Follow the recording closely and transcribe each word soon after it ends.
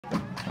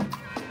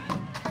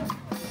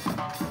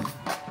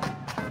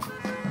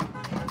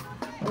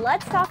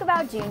Let's talk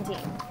about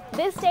Juneteenth.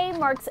 This day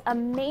marks a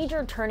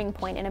major turning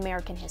point in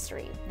American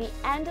history, the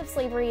end of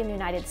slavery in the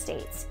United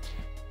States.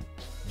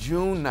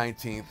 June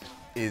 19th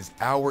is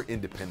our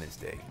Independence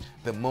Day,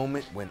 the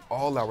moment when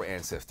all our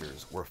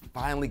ancestors were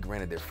finally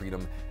granted their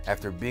freedom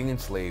after being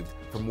enslaved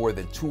for more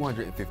than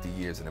 250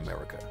 years in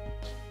America.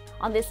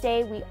 On this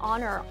day, we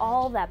honor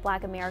all that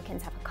Black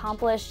Americans have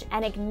accomplished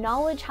and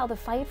acknowledge how the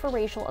fight for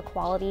racial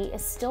equality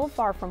is still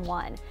far from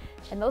won.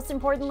 And most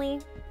importantly,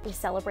 we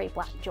celebrate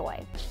Black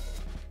joy.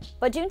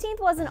 But Juneteenth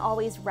wasn't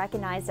always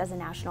recognized as a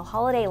national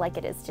holiday like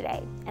it is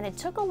today, and it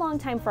took a long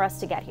time for us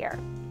to get here.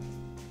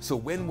 So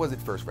when was it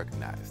first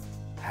recognized?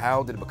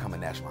 How did it become a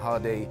national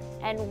holiday?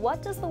 And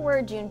what does the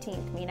word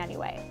Juneteenth mean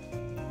anyway?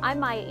 I'm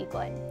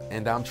Eaglin.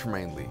 And I'm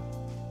Trymaine.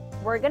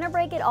 We're gonna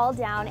break it all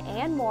down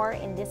and more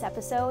in this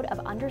episode of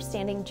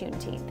Understanding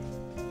Juneteenth.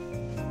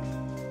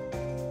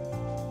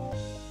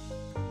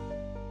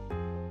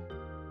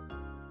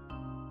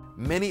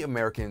 Many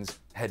Americans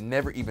had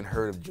never even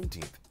heard of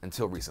Juneteenth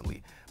until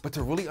recently, but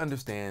to really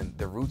understand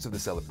the roots of the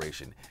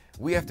celebration,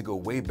 we have to go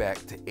way back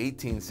to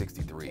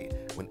 1863,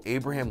 when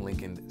Abraham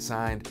Lincoln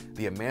signed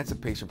the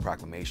Emancipation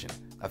Proclamation,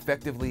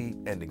 effectively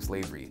ending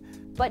slavery.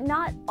 But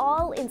not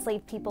all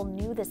enslaved people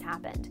knew this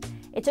happened.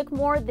 It took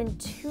more than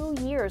 2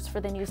 years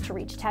for the news to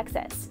reach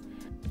Texas.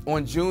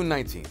 On June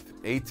 19th,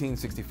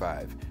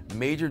 1865,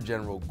 Major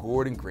General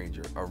Gordon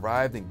Granger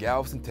arrived in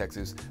Galveston,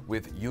 Texas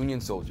with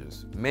Union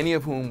soldiers, many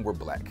of whom were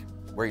Black,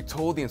 where he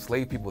told the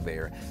enslaved people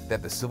there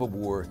that the Civil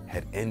War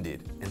had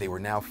ended and they were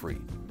now free.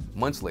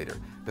 Months later,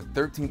 the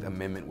 13th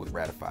Amendment was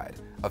ratified,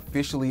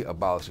 officially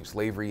abolishing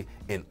slavery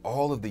in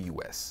all of the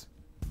U.S.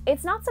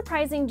 It's not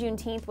surprising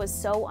Juneteenth was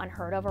so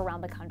unheard of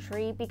around the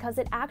country because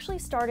it actually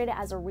started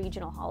as a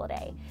regional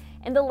holiday.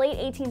 In the late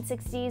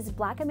 1860s,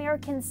 Black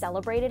Americans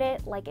celebrated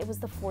it like it was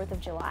the 4th of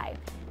July.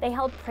 They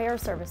held prayer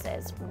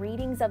services,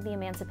 readings of the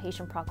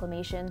Emancipation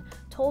Proclamation,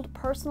 told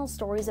personal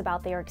stories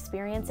about their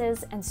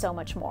experiences, and so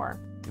much more.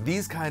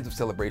 These kinds of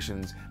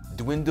celebrations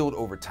dwindled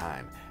over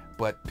time,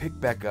 but picked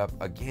back up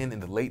again in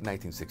the late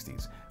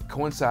 1960s,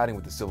 coinciding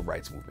with the Civil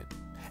Rights Movement.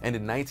 And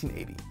in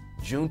 1980,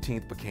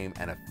 Juneteenth became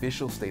an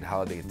official state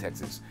holiday in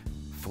Texas.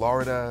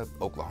 Florida,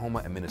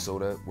 Oklahoma, and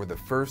Minnesota were the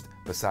first,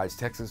 besides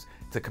Texas,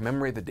 to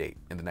commemorate the date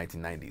in the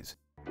 1990s.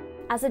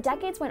 As the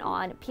decades went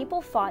on,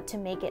 people fought to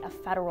make it a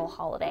federal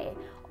holiday.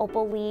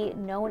 Opal Lee,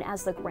 known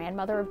as the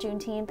grandmother of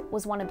Juneteenth,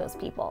 was one of those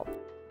people.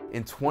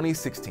 In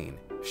 2016,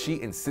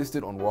 she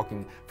insisted on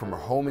walking from her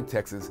home in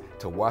Texas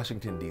to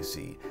Washington,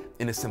 D.C.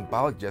 in a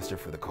symbolic gesture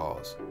for the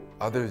cause.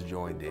 Others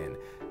joined in,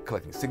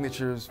 collecting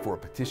signatures for a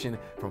petition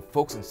from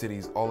folks in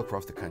cities all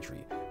across the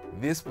country.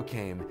 This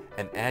became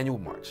an annual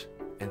march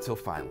until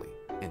finally,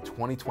 in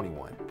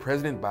 2021,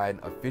 President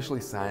Biden officially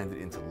signed it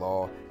into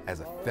law as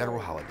a federal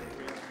holiday.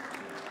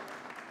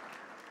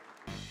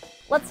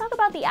 Let's talk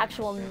about the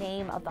actual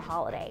name of the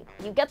holiday.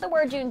 You get the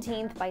word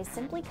Juneteenth by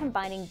simply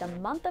combining the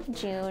month of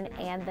June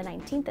and the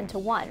 19th into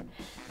one.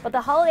 But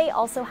the holiday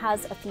also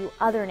has a few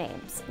other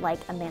names, like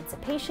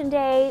Emancipation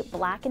Day,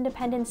 Black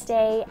Independence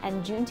Day,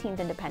 and Juneteenth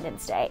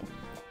Independence Day.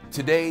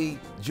 Today,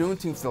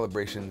 Juneteenth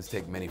celebrations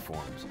take many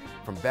forms,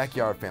 from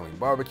backyard family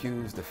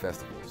barbecues to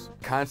festivals,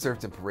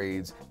 concerts and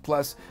parades,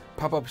 plus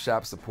pop-up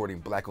shops supporting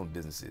Black-owned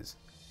businesses.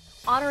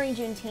 Honoring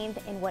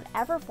Juneteenth in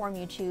whatever form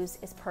you choose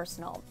is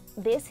personal.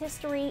 This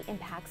history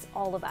impacts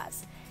all of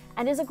us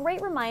and is a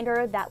great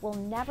reminder that we'll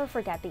never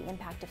forget the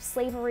impact of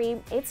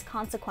slavery, its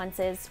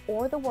consequences,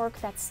 or the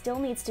work that still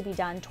needs to be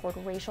done toward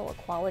racial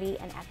equality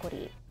and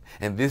equity.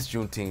 And this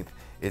Juneteenth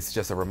is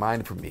just a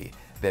reminder for me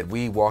that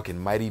we walk in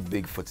mighty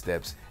big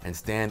footsteps and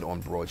stand on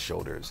broad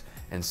shoulders.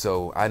 And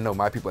so I know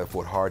my people have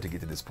fought hard to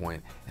get to this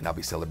point, and I'll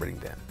be celebrating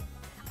them.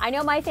 I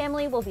know my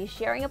family will be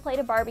sharing a plate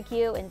of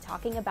barbecue and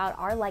talking about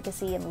our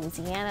legacy in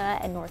Louisiana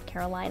and North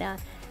Carolina.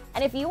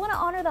 And if you want to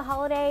honor the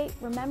holiday,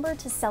 remember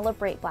to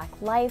celebrate Black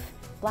life,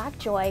 Black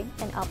joy,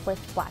 and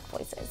uplift Black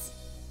voices.